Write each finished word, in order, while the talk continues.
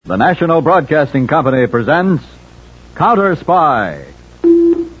the National Broadcasting Company presents Counter Spy.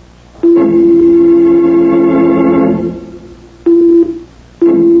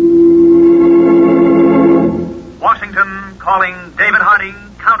 Washington calling David Harding,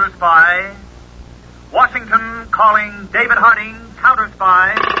 Counter Spy. Washington calling David Harding, Counter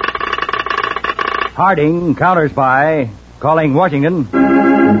Spy. Harding, Counter Spy, calling Washington.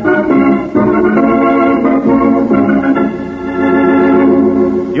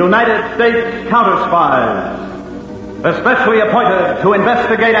 United States Counter Spies, especially appointed to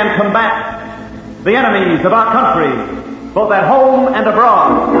investigate and combat the enemies of our country, both at home and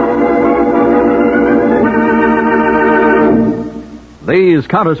abroad. These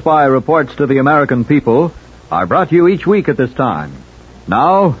Counter Spy reports to the American people are brought to you each week at this time.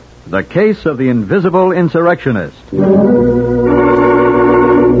 Now, the case of the invisible insurrectionist.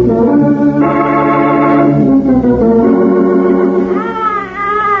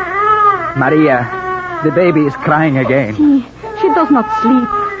 Maria, the baby is crying again. She does not sleep.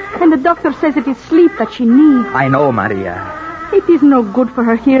 And the doctor says it is sleep that she needs. I know, Maria. It is no good for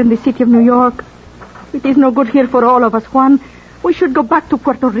her here in the city of New York. It is no good here for all of us, Juan. We should go back to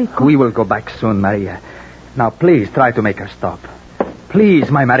Puerto Rico. We will go back soon, Maria. Now, please try to make her stop. Please,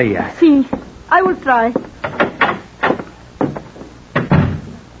 my Maria. Si, I will try.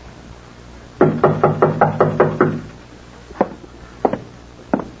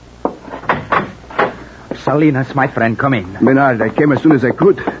 Salinas, my friend, come in. Menard, I came as soon as I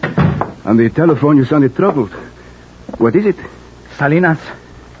could. On the telephone, you sounded troubled. What is it? Salinas,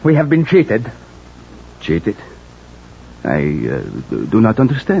 we have been cheated. Cheated? I do not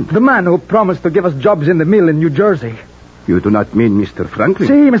understand. The man who promised to give us jobs in the mill in New Jersey. You do not mean Mr. Franklin?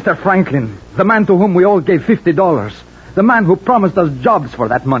 See, Mr. Franklin, the man to whom we all gave $50. The man who promised us jobs for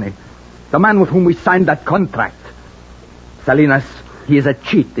that money. The man with whom we signed that contract. Salinas, he is a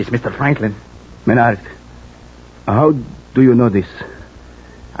cheat, this Mr. Franklin. Menard, how do you know this?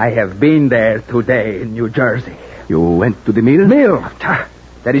 I have been there today in New Jersey. You went to the mill? Mill?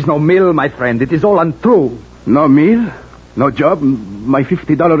 There is no mill, my friend. It is all untrue. No mill? No job? My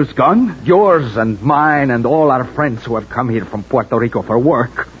 $50 gone? Yours and mine and all our friends who have come here from Puerto Rico for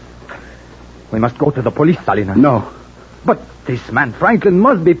work. We must go to the police, Salinas. No. But this man Franklin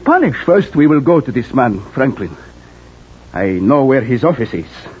must be punished. First, we will go to this man, Franklin. I know where his office is.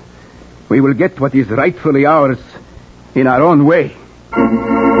 We will get what is rightfully ours in our own way.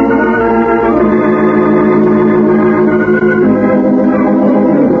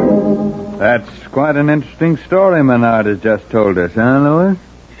 That's quite an interesting story Menard has just told us, huh, Louis?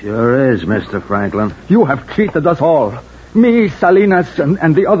 Sure is, Mr. Franklin. You have cheated us all. Me, Salinas,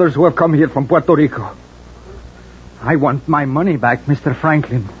 and the others who have come here from Puerto Rico. I want my money back, Mr.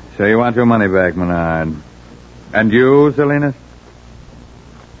 Franklin. So you want your money back, Menard. And you, Salinas?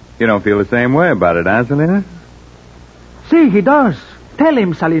 You don't feel the same way about it, huh, Salinas? See, he does. Tell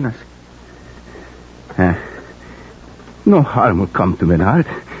him, Salinas. No harm will come to Menard.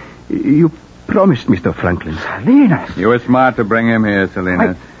 You promised, Mr. Franklin. Salinas. You were smart to bring him here,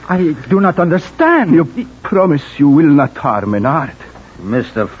 Salinas. I do not understand. You promise you will not harm Menard.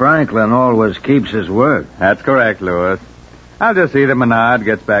 Mr. Franklin always keeps his word. That's correct, Louis. I'll just see that Menard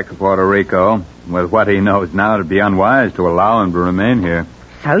gets back to Puerto Rico. With what he knows now, it'd be unwise to allow him to remain here.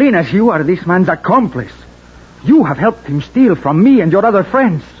 Salinas, you are this man's accomplice. You have helped him steal from me and your other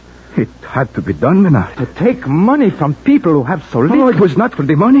friends. It had to be done, Menard. To take money from people who have so little. Oh, it was not for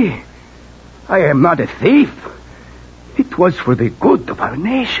the money. I am not a thief. It was for the good of our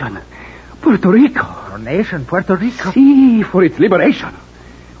nation, Puerto Rico. Our nation, Puerto Rico? See, for its liberation.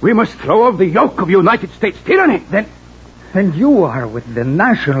 We must throw off the yoke of United States tyranny. Then you are with the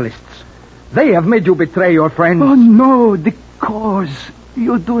nationalists. They have made you betray your friends. Oh, no, the cause.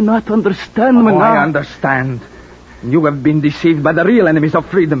 You do not understand, Menard. I understand. You have been deceived by the real enemies of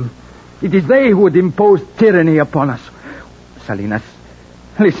freedom. It is they who would impose tyranny upon us. Salinas,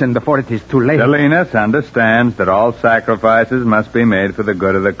 listen before it is too late. Salinas understands that all sacrifices must be made for the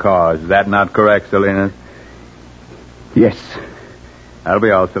good of the cause. Is that not correct, Salinas? Yes. That'll be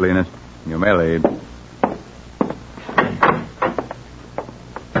all, Salinas. You may leave.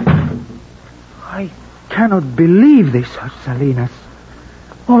 I cannot believe this, Salinas.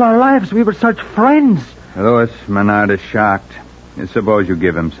 All our lives we were such friends. Louis, Menard is shocked. Suppose you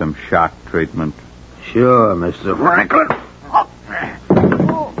give him some shock treatment. Sure, Mr. Franklin.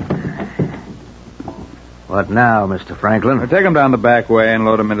 What now, Mr. Franklin? Now, take him down the back way and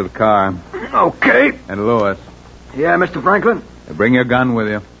load him into the car. Okay. And Louis, Yeah, Mr. Franklin? bring your gun with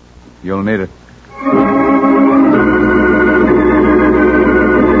you. You'll need it.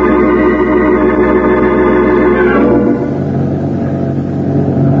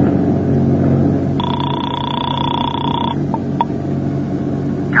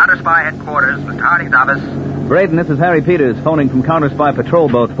 office. Braden, this is Harry Peters, phoning from Counter Spy Patrol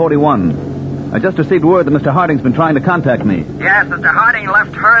Boat 41. I just received word that Mr. Harding's been trying to contact me. Yes, Mr. Harding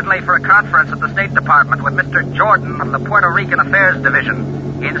left hurriedly for a conference at the State Department with Mr. Jordan from the Puerto Rican Affairs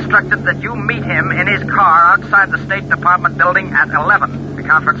Division. He instructed that you meet him in his car outside the State Department building at 11. The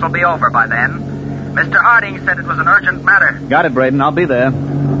conference will be over by then. Mr. Harding said it was an urgent matter. Got it, Braden. I'll be there.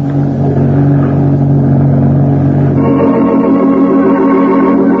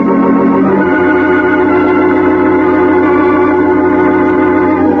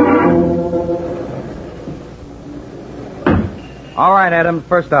 All right, Adam.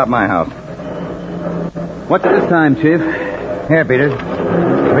 First stop, my house. What's at this time, Chief? Here, Peters.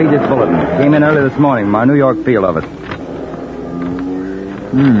 Read this bulletin. Came in early this morning from our New York field office.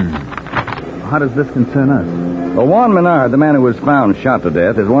 How does this concern us? Well, Juan Menard, the man who was found shot to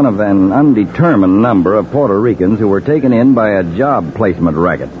death, is one of an undetermined number of Puerto Ricans who were taken in by a job placement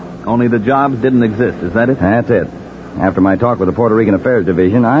racket. Only the jobs didn't exist, is that it? That's it. After my talk with the Puerto Rican Affairs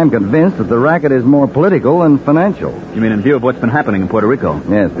Division, I'm convinced that the racket is more political than financial. You mean in view of what's been happening in Puerto Rico?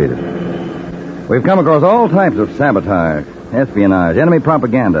 Yes, Peter. We've come across all types of sabotage, espionage, enemy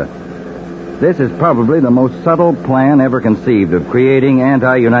propaganda. This is probably the most subtle plan ever conceived of creating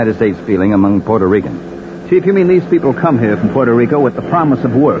anti-United States feeling among Puerto Ricans. Chief, you mean these people come here from Puerto Rico with the promise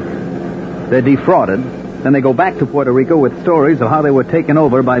of work? They're defrauded, then they go back to Puerto Rico with stories of how they were taken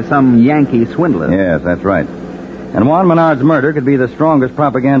over by some Yankee swindler. Yes, that's right. And Juan Menard's murder could be the strongest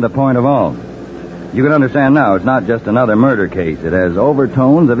propaganda point of all. You can understand now, it's not just another murder case. It has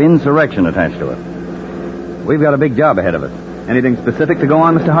overtones of insurrection attached to it. We've got a big job ahead of us. Anything specific to go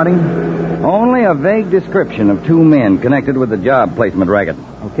on, Mr. Harding? Only a vague description of two men connected with the job placement racket.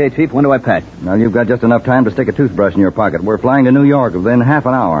 Okay, Chief, when do I pack? Now, you've got just enough time to stick a toothbrush in your pocket. We're flying to New York within half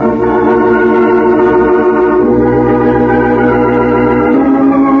an hour.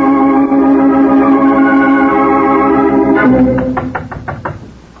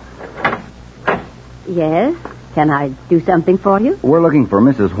 Yes? Can I do something for you? We're looking for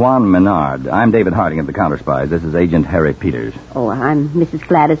Mrs. Juan Menard. I'm David Harding of the Counter Spies. This is Agent Harry Peters. Oh, I'm Mrs.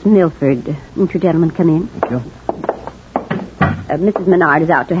 Gladys Milford. Won't you gentlemen come in? Thank you. Mrs. Menard is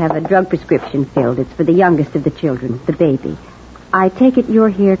out to have a drug prescription filled. It's for the youngest of the children, the baby. I take it you're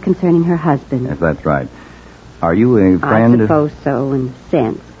here concerning her husband. Yes, that's right. Are you a friend? I suppose so, in a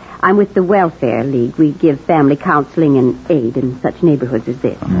sense. I'm with the Welfare League. We give family counseling and aid in such neighborhoods as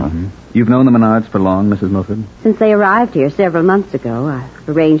this. Mm-hmm. You've known the Menards for long, Mrs. Milford? Since they arrived here several months ago, I've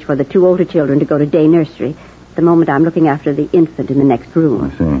arranged for the two older children to go to day nursery. At the moment, I'm looking after the infant in the next room.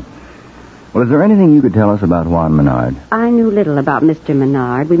 I see. Well, is there anything you could tell us about Juan Menard? I knew little about Mr.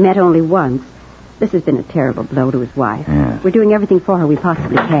 Menard. We met only once. This has been a terrible blow to his wife. Yes. We're doing everything for her we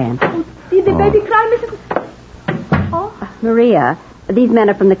possibly can. Did the baby cry, Mrs. Oh, Maria, these men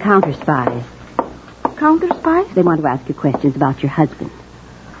are from the Counter Spies. Counter Spies? They want to ask you questions about your husband.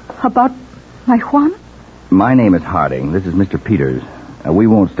 About my Juan? My name is Harding. This is Mr. Peters. We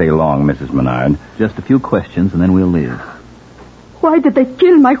won't stay long, Mrs. Menard. Just a few questions, and then we'll leave. Why did they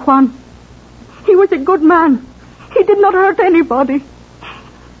kill my Juan? He was a good man. He did not hurt anybody.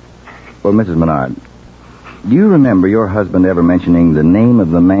 Well, Mrs. Menard, do you remember your husband ever mentioning the name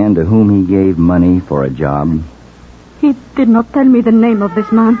of the man to whom he gave money for a job? He did not tell me the name of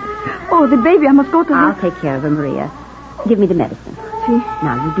this man. Oh, the baby, I must go to I'll take care of her, Maria. Give me the medicine. See?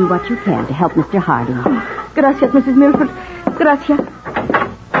 Now, you do what you can to help Mr. Harding. Oh, gracias, Mrs. Milford. Gracias.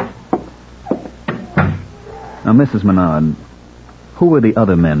 Now, Mrs. Menard, who were the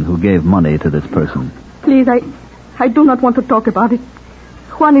other men who gave money to this person? Please, I do not want to talk about it.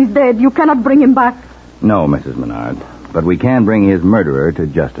 Juan is dead. You cannot bring him back. No, Mrs. Menard. But we can bring his murderer to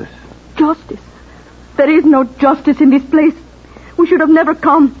justice. Justice? There is no justice in this place. We should have never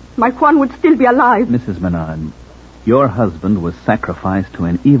come. My Juan would still be alive. Mrs. Menard, your husband was sacrificed to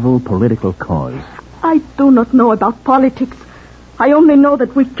an evil political cause. I do not know about politics. I only know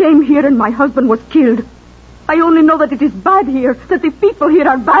that we came here and my husband was killed. I only know that it is bad here, that the people here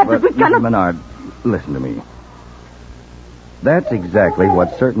are bad, But, that we cannot... Mrs. Menard, listen to me. That's exactly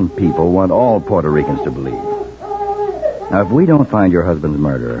what certain people want all Puerto Ricans to believe. Now, if we don't find your husband's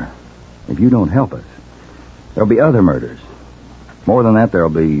murderer, if you don't help us, there'll be other murders. More than that, there'll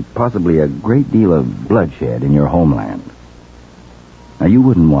be possibly a great deal of bloodshed in your homeland. Now, you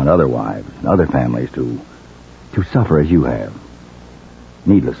wouldn't want other wives and other families to suffer as you have,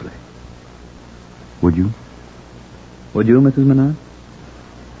 needlessly. Would you? Would you, Mrs. Menard?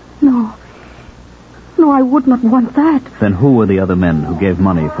 No. No, I would not want that. Then who were the other men who gave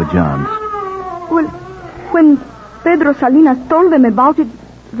money for jobs? Well, when Pedro Salinas told them about it,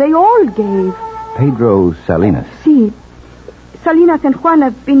 they all gave. Pedro Salinas. See, Salinas and Juan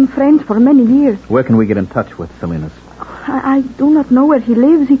have been friends for many years. Where can we get in touch with Salinas? I do not know where he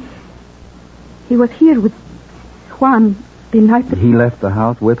lives. He was here with Juan the night that... He left the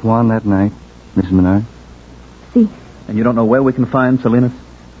house with Juan that night, Mrs. Menard? See. And you don't know where we can find Salinas?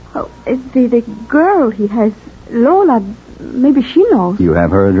 Oh, the girl he has, Lola, maybe she knows. You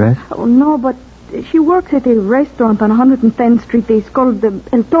have her address? Oh, no, but she works at a restaurant on 110th Street. It's called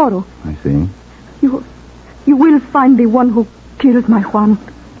El Toro. I see. You will find the one who killed my Juan.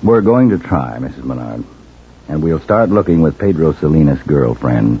 We're going to try, Mrs. Menard. And we'll start looking with Pedro Salinas'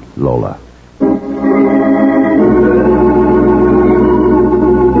 girlfriend, Lola.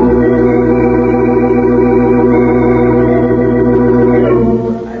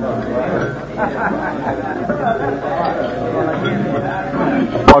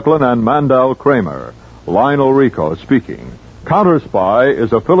 Buckland and Mandel Kramer. Lionel Rico speaking. Counter Spy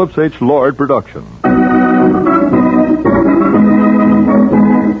is a Phillips H. Lord production.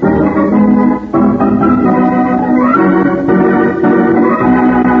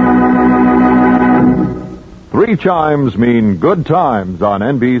 Three chimes mean good times on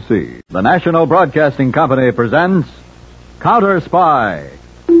NBC. The National Broadcasting Company presents Counter Spy.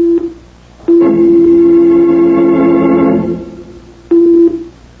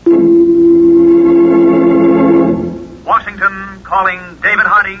 Washington calling David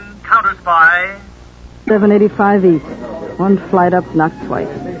Harding, Counter Spy. 785 East. One flight up, knocked twice.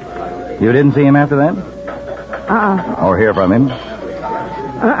 You didn't see him after that? Or hear from him?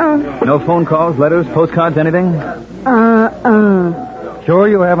 No phone calls, letters, postcards, anything? Sure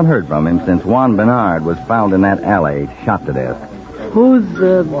you haven't heard from him since Juan Bernard was found in that alley, shot to death. Who's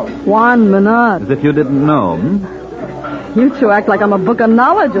Juan Menard? As if you didn't know, You two act like I'm a book of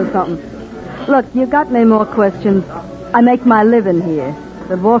knowledge or something. Look, you got any more questions? I make my living here.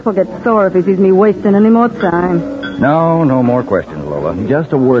 The boss will get sore if he sees me wasting any more time. No more questions, Lola.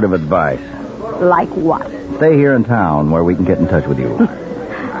 Just a word of advice. Like what? Stay here in town where we can get in touch with you.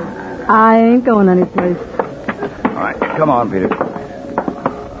 I ain't going anyplace. All right, come on, Peter.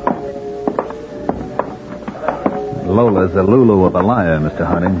 Lola's a Lulu of a liar, Mr.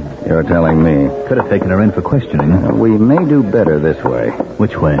 Harding. You're telling me. Could have taken her in for questioning. We may do better this way.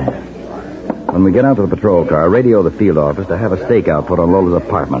 Which way? When we get out to the patrol car, radio the field office to have a stakeout put on Lola's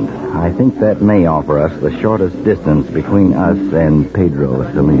apartment. I think that may offer us the shortest distance between us and Pedro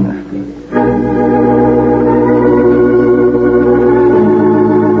Salinas.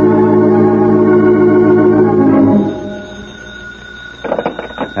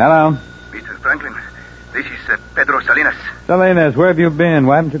 Hello. Mr. Franklin, this is Pedro Salinas. Salinas, where have you been?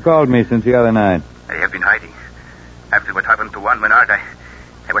 Why haven't you called me since the other night? I have been hiding. After what happened to Juan Menard, I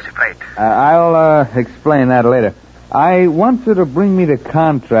was afraid. I'll explain that later. I want you to bring me the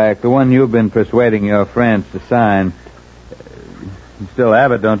contract, the one you've been persuading your friends to sign. You still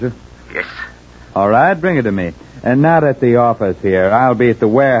have it, don't you? Yes. All right, bring it to me. And not at the office here. I'll be at the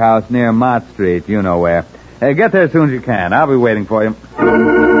warehouse near Mott Street. You know where. Get there as soon as you can. I'll be waiting for you.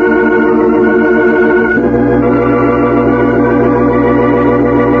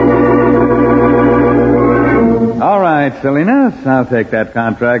 All right, Salinas. I'll take that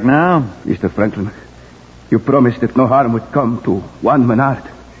contract now. Mr. Franklin, you promised that no harm would come to Juan Menard.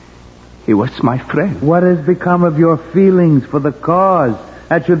 He was my friend. What has become of your feelings for the cause?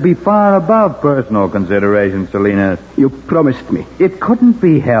 That should be far above personal consideration, Salinas. You promised me. It couldn't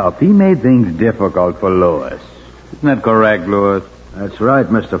be helped. He made things difficult for Lewis. Isn't that correct, Lewis? That's right,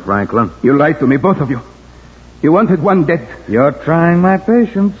 Mr. Franklin. You lied to me, both of you. You wanted one dead. You're trying my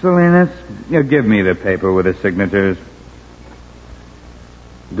patience, Salinas. You give me the paper with the signatures.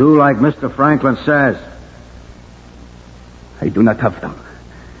 Do like Mr. Franklin says. I do not have them.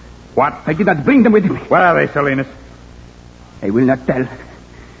 What? I did not bring them with me. Where are they, Salinas? I will not tell.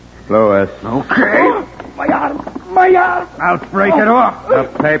 Lewis. Okay. My arm. My arm. I'll break it off. The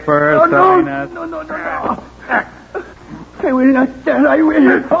paper, Salinas. No. I will not tell. I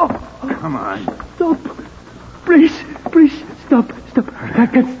will. Come on. Stop. Please, stop. I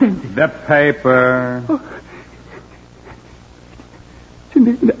can't stand it. The paper. It's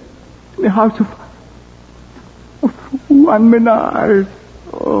in the house of Juan Menard.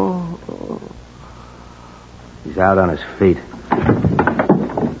 Oh. He's out on his feet.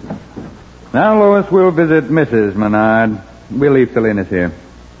 Now, Lewis, we'll visit Mrs. Menard. We'll leave Salinas here.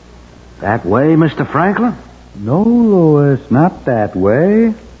 That way, Mr. Franklin? No, Lewis, not that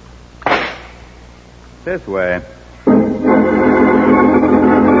way. This way.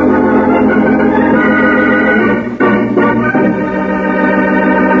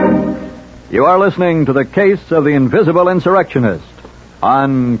 You are listening to the case of the invisible insurrectionist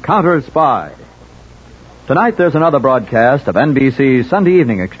on Counter Spy. Tonight there's another broadcast of NBC's Sunday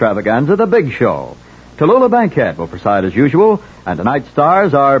evening extravaganza, The Big Show. Tallulah Bankhead will preside as usual, and tonight's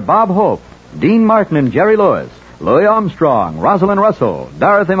stars are Bob Hope, Dean Martin and Jerry Lewis, Louis Armstrong, Rosalind Russell,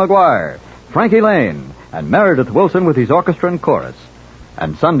 Dorothy McGuire, Frankie Lane, and Meredith Wilson with his orchestra and chorus.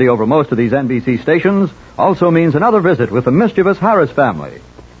 And Sunday over most of these NBC stations also means another visit with the mischievous Harris family.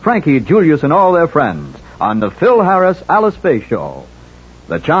 Frankie, Julius, and all their friends on the Phil Harris Alice Faye Show.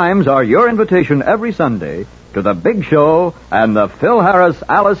 The chimes are your invitation every Sunday to The Big Show and the Phil Harris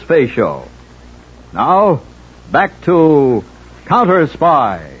Alice Faye Show. Now, back to Counter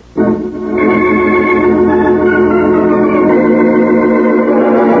Spy.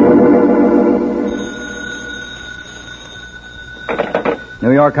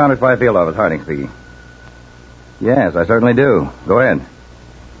 New York Counter Spy Field Office, Harding speaking. Yes, I certainly do. Go ahead.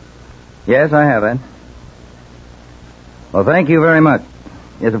 Yes, I have it. Well, thank you very much.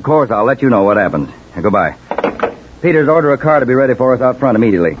 Yes, of course, I'll let you know what happens. Goodbye. Peters, order a car to be ready for us out front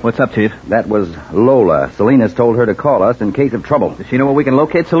immediately. What's up, Chief? That was Lola. Salinas told her to call us in case of trouble. Does she know where we can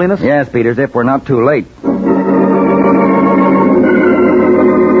locate Salinas? Yes, Peters, if we're not too late.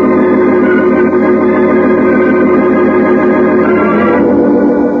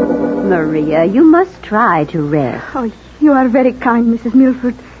 Maria, you must try to rest. Oh, you are very kind, Mrs.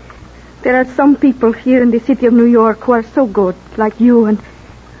 Milford. There are some people here in the city of New York who are so good, like you, and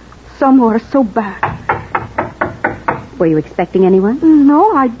some who are so bad. Were you expecting anyone?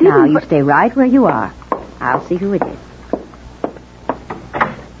 No, I didn't. Now, you stay right where you are. I'll see who it is.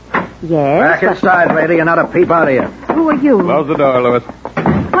 Yes? Back inside, lady, and not a peep out of you. Who are you? Close the door, Louis.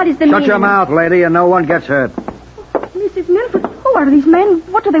 What is the meaning? Shut your mouth, lady, and no one gets hurt. Mrs. Milford, who are these men?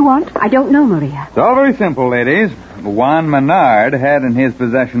 What do they want? I don't know, Maria. It's all very simple, ladies. Juan Menard had in his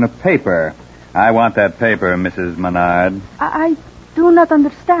possession a paper. I want that paper, Mrs. Menard. I do not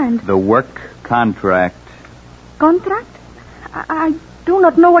understand. The work contract. Contract? I do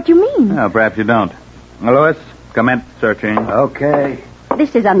not know what you mean. Oh, perhaps you don't. Louis, commence searching. Okay.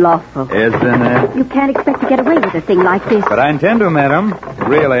 This is unlawful. Isn't it? You can't expect to get away with a thing like this. But I intend to, madam.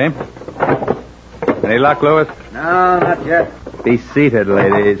 Really. Any luck, Louis? No, not yet. Be seated,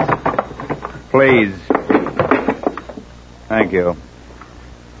 ladies. Please. Thank you.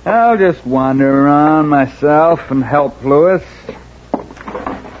 I'll just wander around myself and help Louis.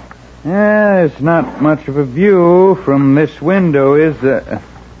 Yeah, there's not much of a view from this window, is there?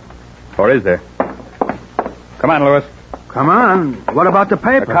 Or is there? Come on, Louis. Come on. What about the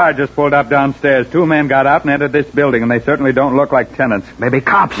paper? The car just pulled up downstairs. 2 men got out and entered this building, and they certainly don't look like tenants. Maybe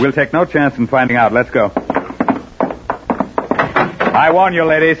cops. We'll take no chance in finding out. Let's go. I warn you,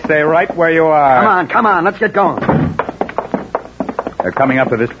 ladies, stay right where you are. Come on. Let's get going. They're coming up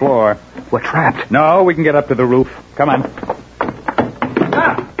to this floor. We're trapped. No, we can get up to the roof. Come on.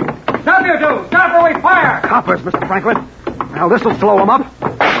 Stop! Stop, you two! Stop or we fire! Coppers, Mr. Franklin. Now, this'll slow them up.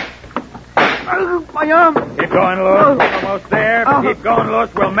 My arm. Keep going, Louis. We're almost there. Keep going,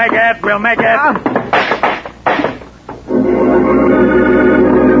 Louis. We'll make it. We'll make it.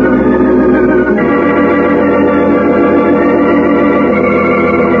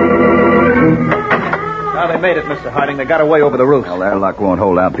 Now they made it, Mr. Harding. They got away over the roof. Well, their luck won't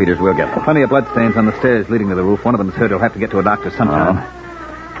hold out, Peters. We'll get them. Plenty of bloodstains on the stairs leading to the roof. One of them's hurt. He'll have to get to a doctor sometime.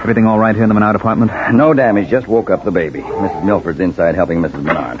 Everything all right here in the Menard apartment? No damage. Just woke up the baby. Mrs. Milford's inside helping Mrs.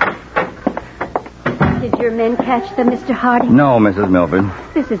 Menard. Did your men catch them, Mr. Harding? No, Mrs. Milford.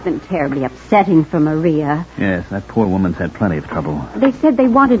 This has been terribly upsetting for Maria. Yes, that poor woman's had plenty of trouble. They said they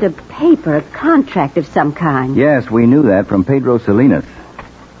wanted a paper, a contract of some kind. Yes, we knew that from Pedro Salinas.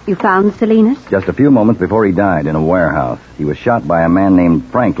 You found Salinas? Just a few moments before he died in a warehouse. He was shot by a man named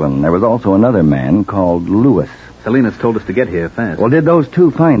Franklin. There was also another man called Lewis. Salinas told us to get here fast. Well, did those two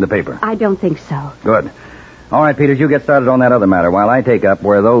find the paper? I don't think so. Good. All right, Peters, you get started on that other matter while I take up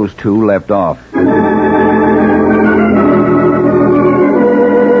where those two left off.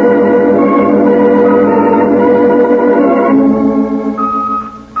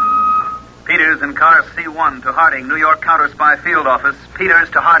 Peters in car C1 to Harding, New York Counter Spy Field Office. Peters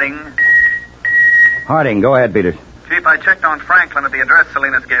to Harding. Harding, go ahead, Peters. Chief, I checked on Franklin at the address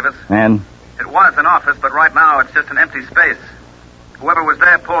Salinas gave us. And? It was an office, but right now it's just an empty space. Whoever was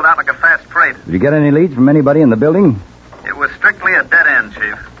there pulled out like a fast freight. Did you get any leads from anybody in the building? It was strictly a dead end,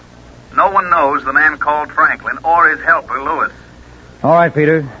 Chief. No one knows the man called Franklin or his helper, Lewis. All right,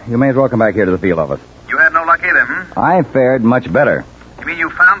 Peter. You may as well come back here to the field office. You had no luck either, hmm? I fared much better. You mean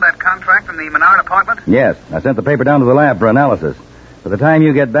you found that contract in the Menard apartment? Yes. I sent the paper down to the lab for analysis. By the time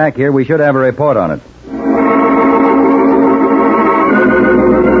you get back here, we should have a report on it.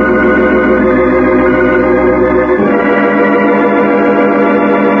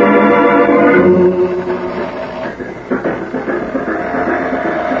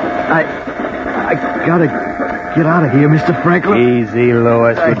 gotta get out of here, Mr. Franklin. Easy,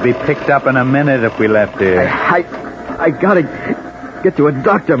 Lewis. We'd be picked up in a minute if we left here. I gotta get to a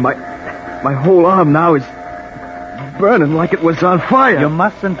doctor. My whole arm now is burning like it was on fire. You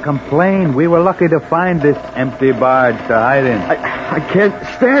mustn't complain. We were lucky to find this empty barge to hide in. I can't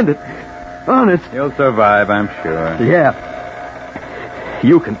stand it. Honest. You'll survive, I'm sure. Yeah.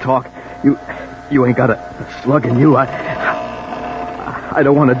 You can talk. You ain't got a slug in you. I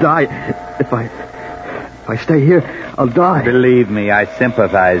don't want to die. If I stay here, I'll die. Believe me, I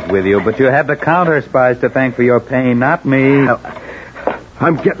sympathize with you, but you have the counter spies to thank for your pain, not me.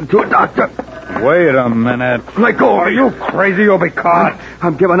 I'm getting to a doctor. Wait a minute. Let go. Are you crazy? You'll be caught.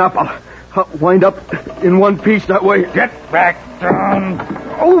 I'm giving up. I'll wind up in one piece that way. Get back down.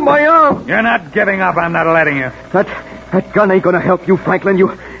 Oh, my arm. You're not giving up. I'm not letting you. That gun ain't going to help you, Franklin.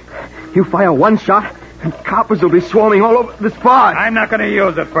 You fire one shot, and coppers will be swarming all over this barge. I'm not going to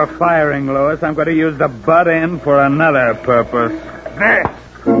use it for firing, Lewis. I'm going to use the butt end for another purpose. There.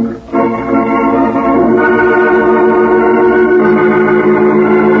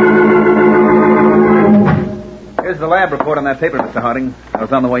 Here's the lab report on that paper, Mr. Harding. I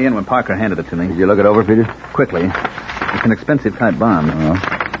was on the way in when Parker handed it to me. Did you look it over, Peter? Quickly. It's an expensive type bond. Oh.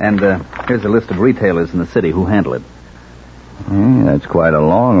 And here's a list of retailers in the city who handle it. That's quite a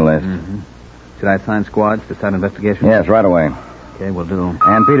long list. Mm-hmm. Should I assign squads to start investigation? Yes, right away. Okay, we'll do.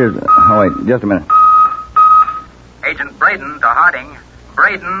 And Peter's... Oh, wait, just a minute. Agent Braden to Harding.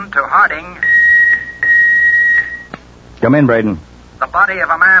 Braden to Harding. Come in, Braden. The body of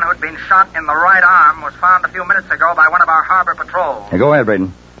a man who'd been shot in the right arm was found a few minutes ago by one of our harbor patrols. Hey, go ahead,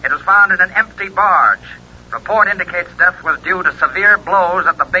 Braden. It was found in an empty barge. Report indicates death was due to severe blows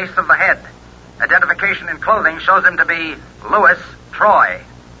at the base of the head. Identification in clothing shows him to be Lewis Troy.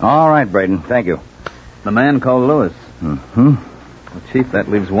 All right, Braden. Thank you. The man called Lewis. Mm-hmm. Well, Chief, that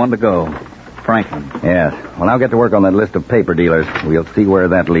leaves one to go. Franklin. Yes. Well, I'll get to work on that list of paper dealers. We'll see where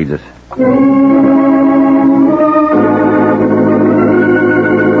that leads us.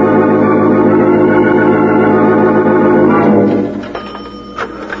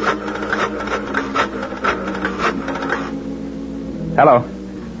 Hello.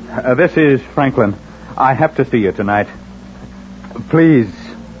 This is Franklin. I have to see you tonight. Please.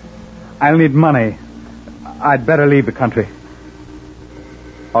 I'll need money. I'd better leave the country.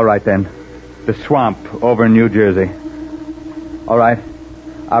 All right, then. The swamp over in New Jersey. All right.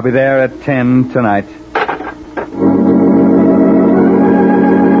 I'll be there at 10 tonight.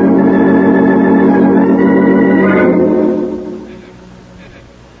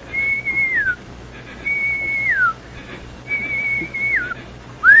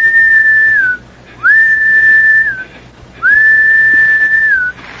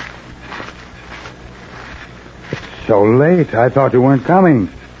 So late. I thought you weren't coming.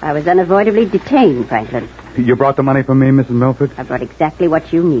 I was unavoidably detained, Franklin. You brought the money for me, Mrs. Milford? I brought exactly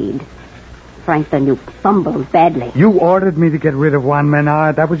what you need. Franklin, you fumbled badly. You ordered me to get rid of Juan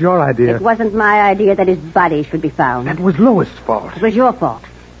Menard. That was your idea. It wasn't my idea that his body should be found. That was Louis' fault. It was your fault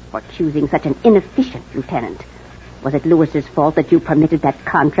for choosing such an inefficient lieutenant. Was it Lewis's fault that you permitted that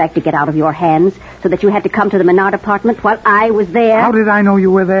contract to get out of your hands so that you had to come to the Menard apartment while I was there? How did I know you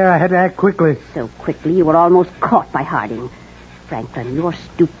were there? I had to act quickly. So quickly you were almost caught by Harding. Franklin, your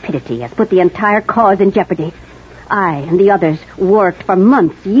stupidity has put the entire cause in jeopardy. I and the others worked for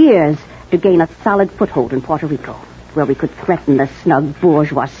months, years, to gain a solid foothold in Puerto Rico, where we could threaten the snug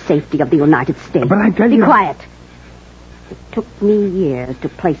bourgeois safety of the United States. But I tell you... Be quiet. It took me years to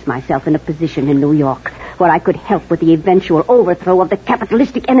place myself in a position in New York where I could help with the eventual overthrow of the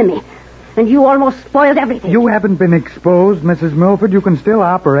capitalistic enemy. And you almost spoiled everything. You haven't been exposed, Mrs. Milford. You can still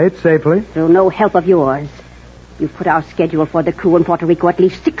operate safely. Through no help of yours. You put our schedule for the coup in Puerto Rico at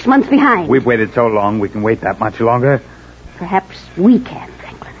least 6 months behind. We've waited so long, we can wait that much longer. Perhaps we can,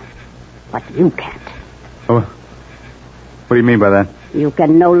 Franklin. But you can't. Oh, what do you mean by that? You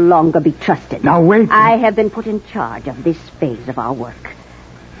can no longer be trusted. Now, wait. I have been put in charge of this phase of our work.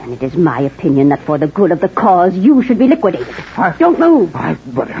 And it is my opinion that for the good of the cause, you should be liquidated. Don't move.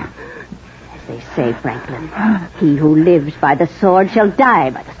 But... As they say, Franklin, he who lives by the sword shall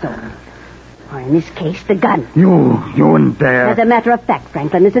die by the sword. Or in this case, the gun. You wouldn't dare. As a matter of fact,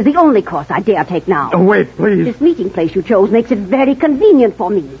 Franklin, this is the only course I dare take now. Oh, wait, please. This meeting place you chose makes it very convenient for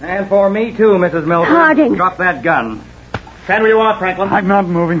me. And for me, too, Mrs. Milford. Harding. Drop that gun. Stand where you are, Franklin. I'm not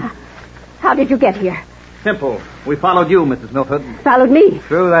moving. How did you get here? Simple. We followed you, Mrs. Milford. Followed me.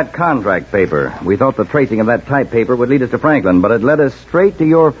 Through that contract paper. We thought the tracing of that type paper would lead us to Franklin, but it led us straight to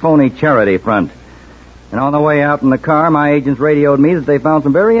your phony charity front. And on the way out in the car, my agents radioed me that they found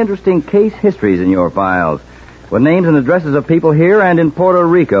some very interesting case histories in your files. with names and addresses of people here and in Puerto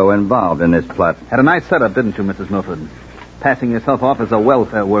Rico involved in this plot. Had a nice setup, didn't you, Mrs. Milford? Passing yourself off as a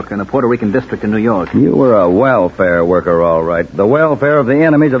welfare worker in a Puerto Rican district in New York. You were a welfare worker, all right. The welfare of the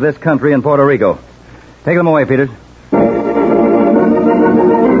enemies of this country in Puerto Rico. Take them away, Peters.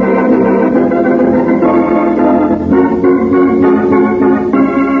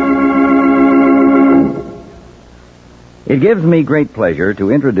 It gives me great pleasure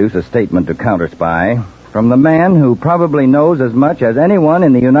to introduce a statement to Counterspy from the man who probably knows as much as anyone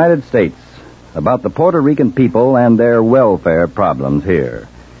in the United States about the Puerto Rican people and their welfare problems here.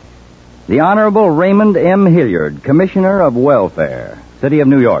 The Honorable Raymond M. Hilliard, Commissioner of Welfare, City of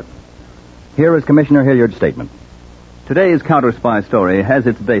New York. Here is Commissioner Hilliard's statement. Today's Counterspy story has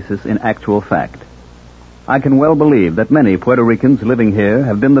its basis in actual fact. I can well believe that many Puerto Ricans living here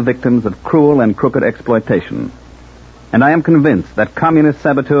have been the victims of cruel and crooked exploitation. And I am convinced that communist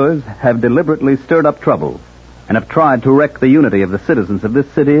saboteurs have deliberately stirred up trouble and have tried to wreck the unity of the citizens of this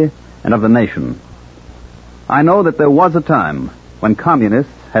city and of the nation. I know that there was a time when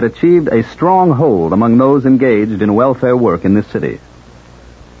communists had achieved a strong hold among those engaged in welfare work in this city.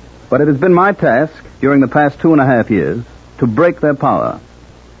 But it has been my task during the past 2.5 years to break their power,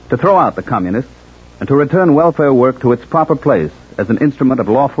 to throw out the communists, and to return welfare work to its proper place as an instrument of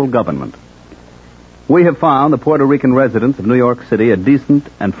lawful government. We have found the Puerto Rican residents of New York City a decent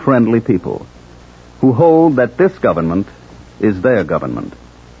and friendly people who hold that this government is their government.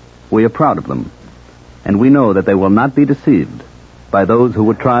 We are proud of them, and we know that they will not be deceived by those who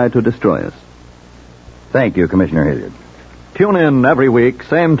would try to destroy us. Thank you, Commissioner Hilliard. Tune in every week,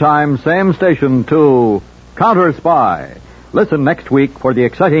 same time, same station, to Counter Spy. Listen next week for the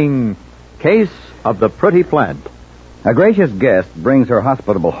exciting Case of the Pretty Plant. A gracious guest brings her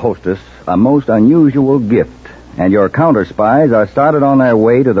hospitable hostess a most unusual gift, and your counter spies are started on their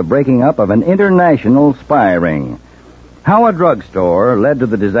way to the breaking up of an international spy ring. How a drugstore led to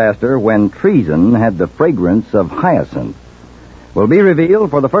the disaster when treason had the fragrance of hyacinth will be revealed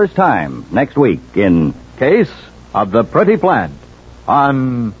for the first time next week in Case of the Pretty Plant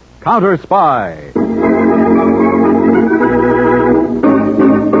on Counter Spy.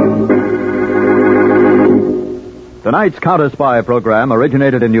 Tonight's Counter Spy program,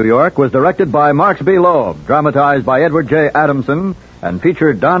 originated in New York, was directed by Marks B. Loeb, dramatized by Edward J. Adamson, and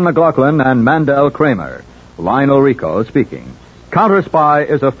featured Don McLaughlin and Mandel Kramer. Lionel Rico speaking. Counter Spy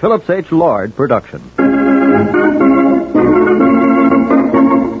is a Phillips H. Lord production.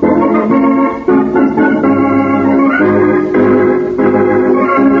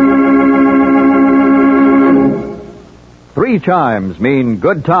 Three chimes mean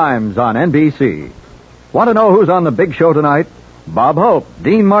good times on NBC. Want to know who's on the big show tonight? Bob Hope,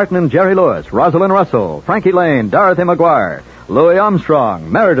 Dean Martin and Jerry Lewis, Rosalind Russell, Frankie Lane, Dorothy McGuire, Louis Armstrong,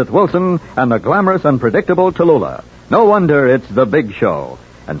 Meredith Wilson, and the glamorous and predictable Tallulah. No wonder it's the big show.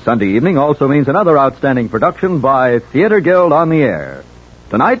 And Sunday evening also means another outstanding production by Theater Guild on the Air.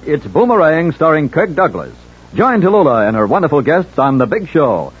 Tonight, it's Boomerang starring Kirk Douglas. Join Tallulah and her wonderful guests on the big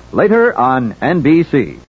show, later on NBC.